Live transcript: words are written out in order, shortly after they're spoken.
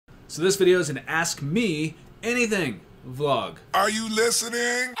So this video is an Ask Me Anything vlog. Are you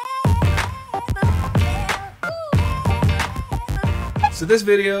listening? So this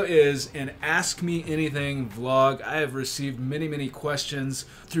video is an Ask Me Anything vlog. I have received many questions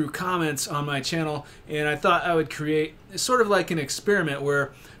through comments on my channel, and I thought I would create sort of like an experiment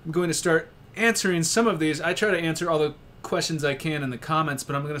where I'm going to start answering some of these. I try to answer all the questions I can in the comments,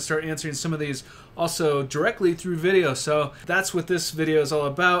 but I'm going to start answering some of these also directly through video. So that's what this video is all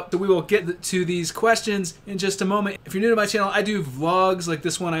about. So we will get to these questions in just a moment. If you're new to my channel, I do vlogs like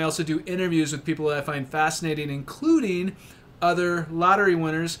this one. I also do interviews with people that I find fascinating, including other lottery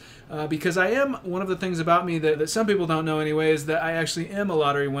winners, because I am, one of the things about me that some people don't know anyway is that I actually am a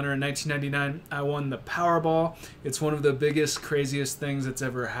lottery winner. In 1999, I won the Powerball. It's one of the biggest, craziest things that's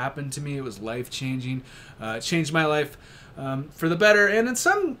ever happened to me. It was life-changing. It changed my life for the better, and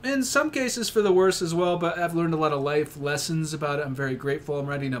in some cases for the worse as well, but I've learned a lot of life lessons about it. I'm very grateful. I'm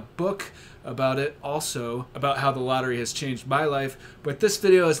writing a book about it also, about how the lottery has changed my life, but this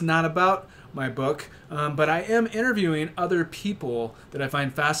video is not about my book, but I am interviewing other people that I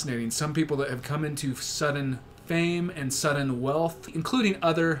find fascinating, some people that have come into sudden fame and sudden wealth, including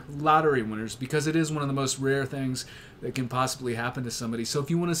other lottery winners, because it is one of the most rare things that can possibly happen to somebody. So if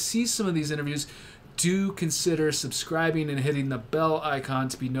you want to see some of these interviews, do consider subscribing and hitting the bell icon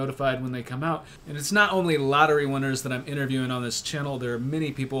to be notified when they come out. And it's not only lottery winners that I'm interviewing on this channel. There are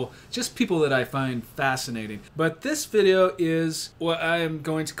many people, just people that I find fascinating. But this video is what I am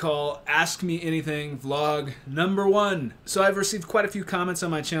going to call Ask Me Anything vlog number 1. So I've received quite a few comments on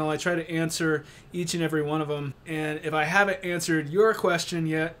my channel. I try to answer each and every one of them. And if I haven't answered your question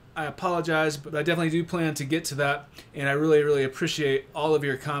yet, I apologize, but I definitely do plan to get to that, and I really appreciate all of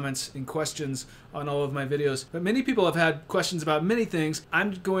your comments and questions on all of my videos. But many people have had questions about many things.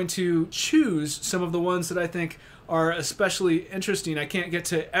 I'm going to choose some of the ones that I think are especially interesting. I can't get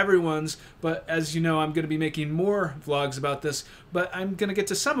to everyone's, but as you know, I'm going to be making more vlogs about this, but I'm going to get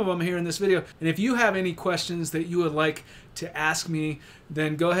to some of them here in this video. And if you have any questions that you would like to ask me,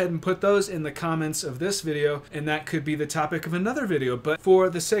 then go ahead and put those in the comments of this video, and that could be the topic of another video. But for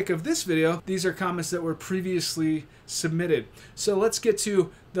the sake of this video, these are comments that were previously submitted. So let's get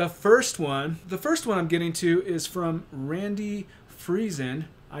to the first one. The first one I'm getting to is from Randy Friesen.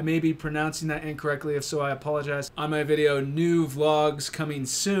 I may be pronouncing that incorrectly. If so, I apologize. On my video, New Vlogs Coming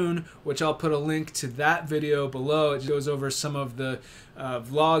Soon, which I'll put a link to that video below. It goes over some of the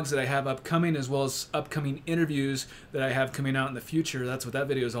vlogs that I have upcoming, as well as upcoming interviews that I have coming out in the future. That's what that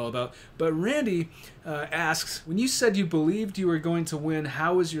video is all about. But Randy asks, when you said you believed you were going to win,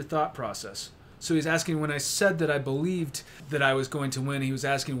 how was your thought process? So he's asking, when I said that I believed that I was going to win, he was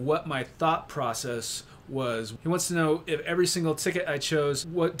asking what my thought process was. He wants to know if every single ticket I chose,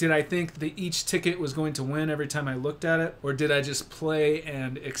 what did I think that each ticket was going to win every time I looked at it, or did I just play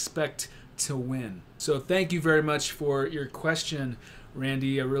and expect to win? So thank you very much for your question,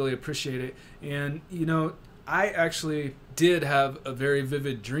 Randy. I really appreciate it. And you know, I actually did have a very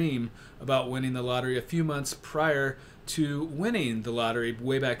vivid dream about winning the lottery a few months prior to winning the lottery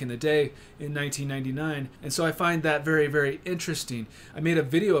way back in the day in 1999, and so I find that very interesting. I made a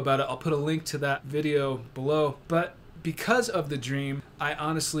video about it. I'll put a link to that video below. But because of the dream, I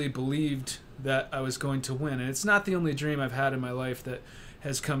honestly believed that I was going to win, and it's not the only dream I've had in my life that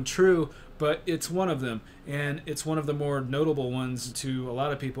has come true, but it's one of them, and it's one of the more notable ones to a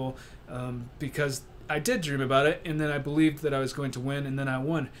lot of people, because I did dream about it, and then I believed that I was going to win, and then I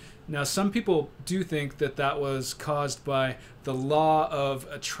won. Now, some people do think that that was caused by the law of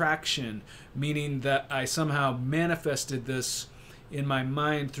attraction, meaning that I somehow manifested this in my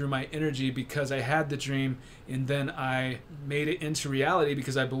mind through my energy because I had the dream, and then I made it into reality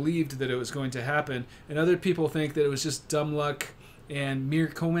because I believed that it was going to happen. And other people think that it was just dumb luck and mere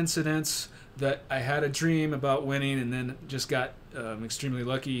coincidence that I had a dream about winning and then just got extremely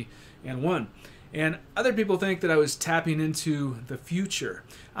lucky and won. And other people think that I was tapping into the future.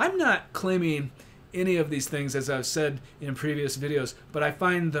 I'm not claiming any of these things, as I've said in previous videos, but I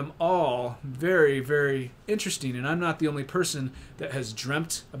find them all very interesting, and I'm not the only person that has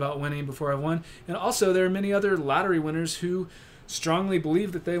dreamt about winning before I won. And also, there are many other lottery winners who strongly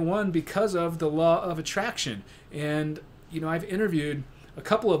believe that they won because of the law of attraction. And you know, I've interviewed a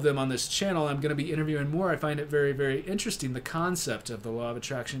couple of them on this channel. I'm going to be interviewing more. I find it very interesting, the concept of the law of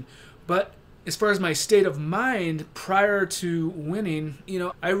attraction. But as far as my state of mind prior to winning, you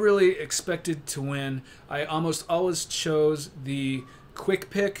know, I really expected to win. I almost always chose the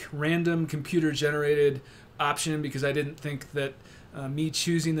quick pick, random computer generated option because I didn't think that me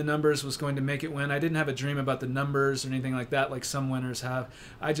choosing the numbers was going to make it win. I didn't have a dream about the numbers or anything like that like some winners have.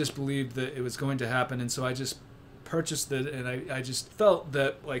 I just believed that it was going to happen, and so I just purchased it, and I just felt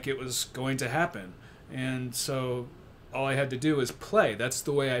that like it was going to happen. And so all I had to do was play. That's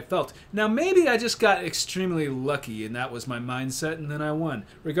the way I felt. Now maybe I just got extremely lucky and that was my mindset, and then I won.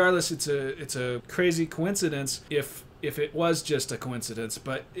 Regardless, it's a crazy coincidence if it was just a coincidence,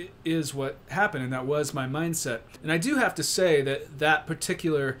 but it is what happened, and that was my mindset. And I do have to say that that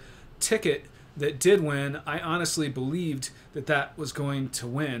particular ticket that did win, I honestly believed that that was going to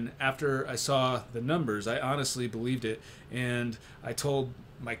win after I saw the numbers. I honestly believed it, and I told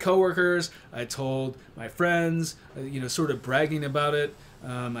my coworkers, I told my friends, sort of bragging about it.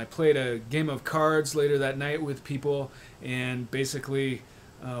 I played a game of cards later that night with people, and basically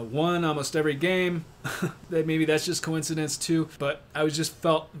won almost every game. Maybe that's just coincidence too, but I was just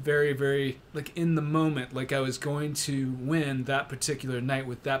felt very, very like in the moment, like I was going to win that particular night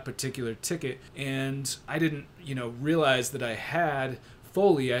with that particular ticket, and I didn't, realize that I had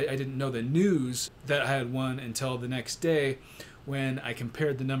fully. I didn't know the news that I had won until the next day, when I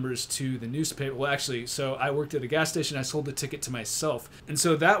compared the numbers to the newspaper. Well, actually, so I worked at a gas station. I sold the ticket to myself. And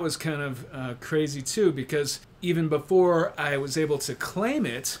so that was kind of crazy too, because even before I was able to claim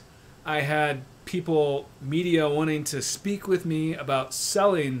it, I had people, media, wanting to speak with me about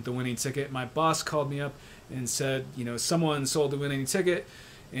selling the winning ticket. My boss called me up and said, someone sold the winning ticket.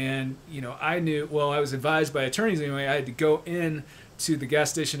 And, I knew, well, I was advised by attorneys anyway, I had to go in to the gas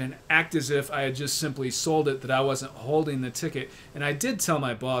station and act as if I had just simply sold it, that I wasn't holding the ticket. And I did tell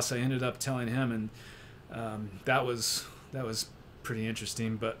my boss. I ended up telling him, and that was pretty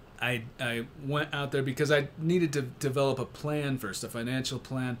interesting. But I went out there because I needed to develop a plan first, a financial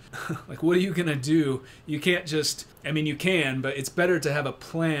plan. Like, what are you gonna do? You can't just, you can, but it's better to have a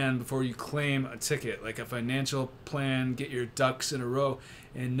plan before you claim a ticket, like a financial plan, get your ducks in a row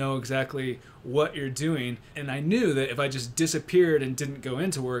and know exactly what you're doing. And I knew that if I just disappeared and didn't go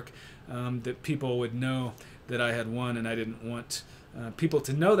into work, that people would know that I had won, and I didn't want people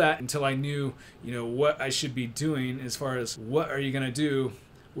to know that until I knew, what I should be doing as far as what are you going to do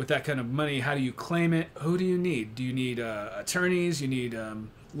with that kind of money. How do you claim it? Who do you need? Do you need attorneys? You need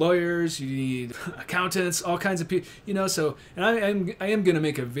lawyers? You need accountants? All kinds of people, So, and I am going to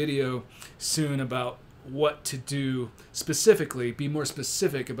make a video soon about what to do specifically, be more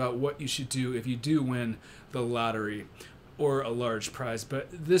specific about what you should do if you do win the lottery or a large prize. But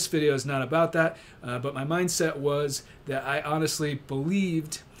this video is not about that. But my mindset was that I honestly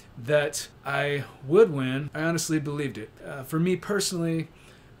believed that I would win. I honestly believed it. For me personally,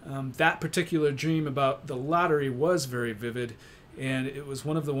 that particular dream about the lottery was very vivid. And it was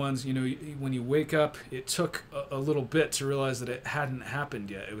one of the ones, when you wake up, it took a little bit to realize that it hadn't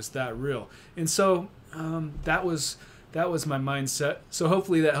happened yet. It was that real. And so that was my mindset. So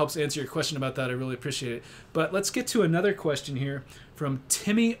hopefully that helps answer your question about that. I really appreciate it. But let's get to another question here from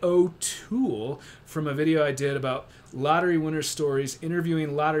Timmy O'Toole from a video I did about lottery winner stories,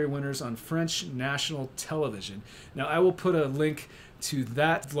 interviewing lottery winners on French national television. Now, I will put a link to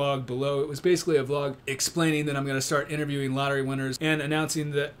that vlog below. It was basically a vlog explaining that I'm going to start interviewing lottery winners and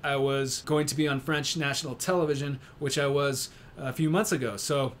announcing that I was going to be on French national television, which I was a few months ago.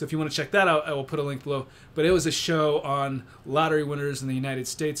 So if you want to check that out, I will put a link below. But it was a show on lottery winners in the United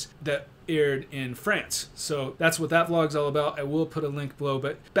States that aired in France. So that's what that vlog's all about. I will put a link below.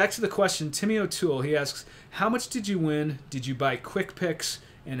 But back to the question, Timmy O'Toole, he asks, how much did you win? Did you buy quick picks?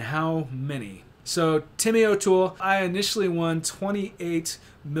 And how many? So Timmy O'Toole, I initially won $28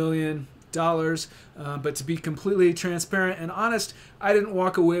 million. But to be completely transparent and honest, I didn't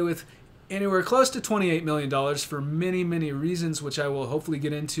walk away with anywhere close to $28 million for many, many reasons, which I will hopefully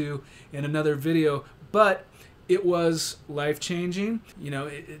get into in another video. But it was life-changing.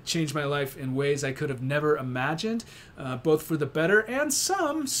 It changed my life in ways I could have never imagined, both for the better and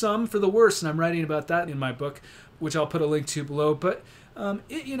some for the worse. And I'm writing about that in my book, which I'll put a link to below. But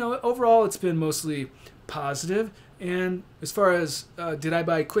overall, it's been mostly positive. And as far as did I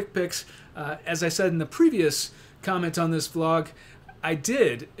buy quick picks, as I said in the previous comment on this vlog, I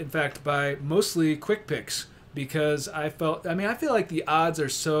did, in fact, buy mostly quick picks because I feel like the odds are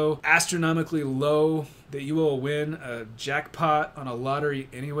so astronomically low that you will win a jackpot on a lottery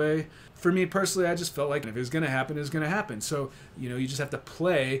anyway. For me personally, I just felt like if it was going to happen, it was going to happen. So, you just have to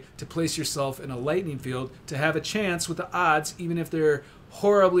play to place yourself in a lightning field to have a chance with the odds, even if they're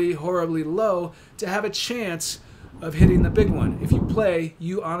horribly, horribly low, to have a chance of hitting the big one. If you play,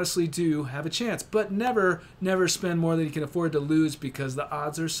 you honestly do have a chance. But never spend more than you can afford to lose because the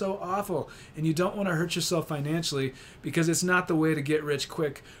odds are so awful. And you don't want to hurt yourself financially because it's not the way to get rich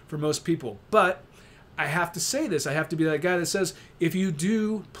quick for most people. But I have to say this. I have to be that guy that says, if you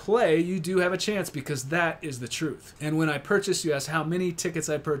do play, you do have a chance, because that is the truth. And when I purchase, you ask how many tickets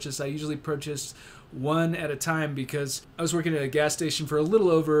I purchase. I usually purchase one at a time, because I was working at a gas station for a little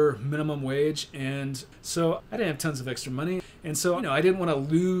over minimum wage, and so I didn't have tons of extra money, and so I didn't want to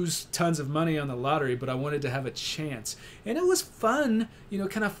lose tons of money on the lottery, but I wanted to have a chance. And it was fun,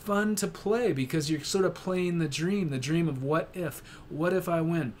 kind of fun to play, because you're sort of playing the dream of what if I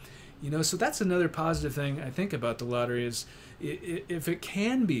win. So that's another positive thing I think about the lottery, is if it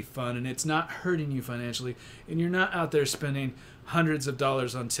can be fun and it's not hurting you financially, and you're not out there spending hundreds of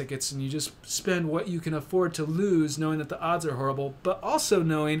dollars on tickets, and you just spend what you can afford to lose, knowing that the odds are horrible, but also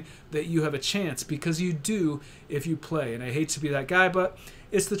knowing that you have a chance, because you do if you play. And I hate to be that guy, but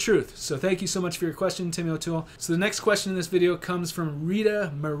it's the truth. So thank you so much for your question, Timmy O'Toole. So the next question in this video comes from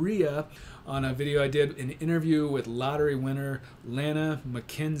Rita Maria on a video I did, an interview with lottery winner Lana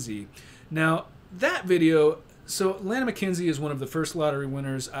McKenzie. Now, that video, so Lana McKenzie is one of the first lottery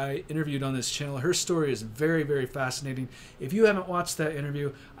winners I interviewed on this channel. Her story is very, very fascinating. If you haven't watched that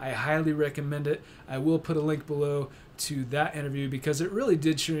interview, I highly recommend it. I will put a link below to that interview, because it really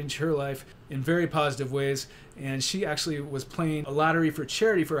did change her life in very positive ways. And she actually was playing a lottery for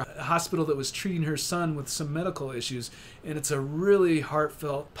charity for a hospital that was treating her son with some medical issues. And it's a really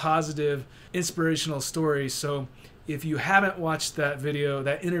heartfelt, positive, inspirational story. So if you haven't watched that video,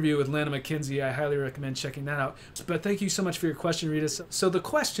 that interview with Lana McKenzie, I highly recommend checking that out. But thank you so much for your question, Rita. So the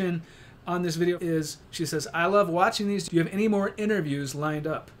question on this video is, she says, I love watching these. Do you have any more interviews lined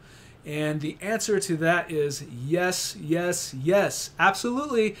up? And the answer to that is yes, yes, yes.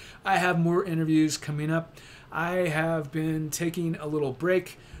 Absolutely, I have more interviews coming up. I have been taking a little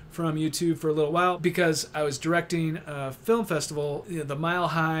break from YouTube for a little while, because I was directing a film festival. The Mile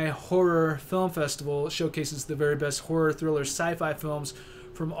High Horror Film Festival showcases the very best horror, thriller, sci-fi films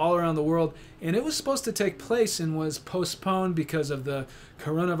from all around the world. And it was supposed to take place and was postponed because of the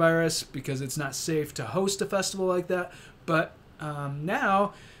coronavirus, because it's not safe to host a festival like that. But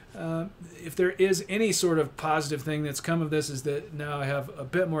now, if there is any sort of positive thing that's come of this, is that now I have a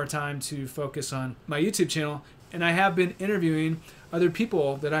bit more time to focus on my YouTube channel, and I have been interviewing other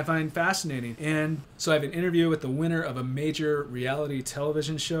people that I find fascinating. And so I have an interview with the winner of a major reality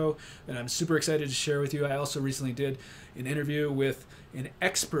television show that I'm super excited to share with you. I also recently did an interview with an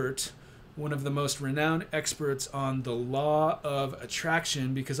expert, one of the most renowned experts on the law of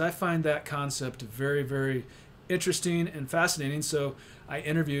attraction, because I find that concept very, very interesting and fascinating. So I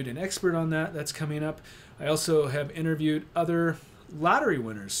interviewed an expert on that. That's coming up. I also have interviewed other lottery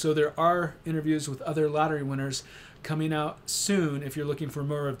winners. So there are interviews with other lottery winners coming out soon, if you're looking for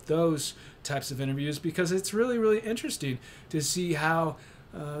more of those types of interviews, because it's really, really interesting to see how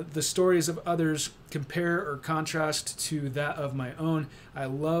the stories of others compare or contrast to that of my own. I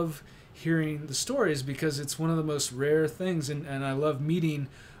love hearing the stories, because it's one of the most rare things, and I love meeting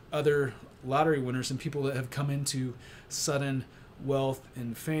other lottery winners and people that have come into sudden wealth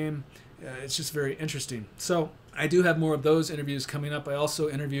and fame. It's just very interesting. So I do have more of those interviews coming up. I also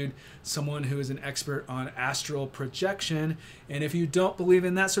interviewed someone who is an expert on astral projection. And if you don't believe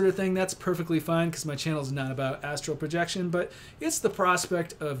in that sort of thing, that's perfectly fine, because my channel is not about astral projection, but it's the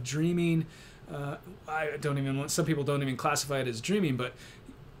prospect of dreaming. Some people don't even classify it as dreaming, but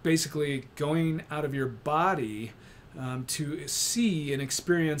basically going out of your body to see and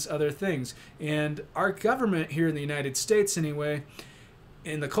experience other things. And our government here in the United States anyway,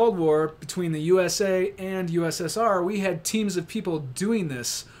 in the Cold War between the USA and USSR, we had teams of people doing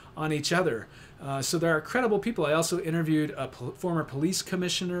this on each other. So there are credible people. I also interviewed a former police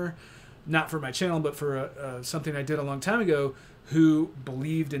commissioner, not for my channel, but for something I did a long time ago, who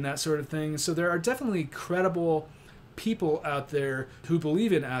believed in that sort of thing. So there are definitely credible people out there who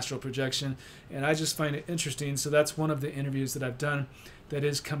believe in astral projection, and I just find it interesting. So that's one of the interviews that I've done that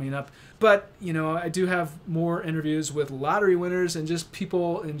is coming up. But I do have more interviews with lottery winners and just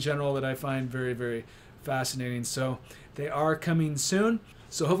people in general that I find very, very fascinating. So they are coming soon.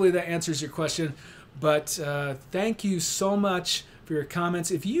 So hopefully that answers your question. But thank you so much for your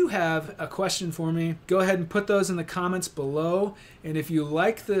comments. If you have a question for me, go ahead and put those in the comments below. And if you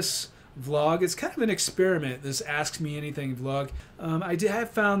like this vlog, it's kind of an experiment, this Ask Me Anything vlog. I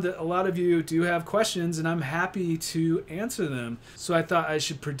have found that a lot of you do have questions, and I'm happy to answer them. So I thought I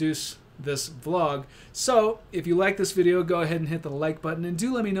should produce this vlog. So if you like this video, go ahead and hit the like button, and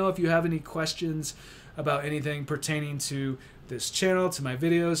do let me know if you have any questions about anything pertaining to this channel, to my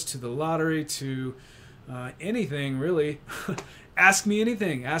videos, to the lottery, to anything really. Ask Me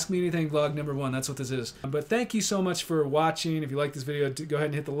Anything. Ask Me Anything vlog number 1. That's what this is. But thank you so much for watching. If you like this video, go ahead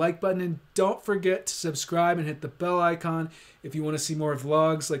and hit the like button. And don't forget to subscribe and hit the bell icon if you want to see more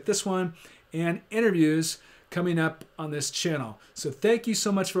vlogs like this one. and interviews coming up on this channel. So thank you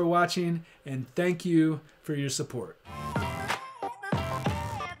so much for watching, and thank you for your support.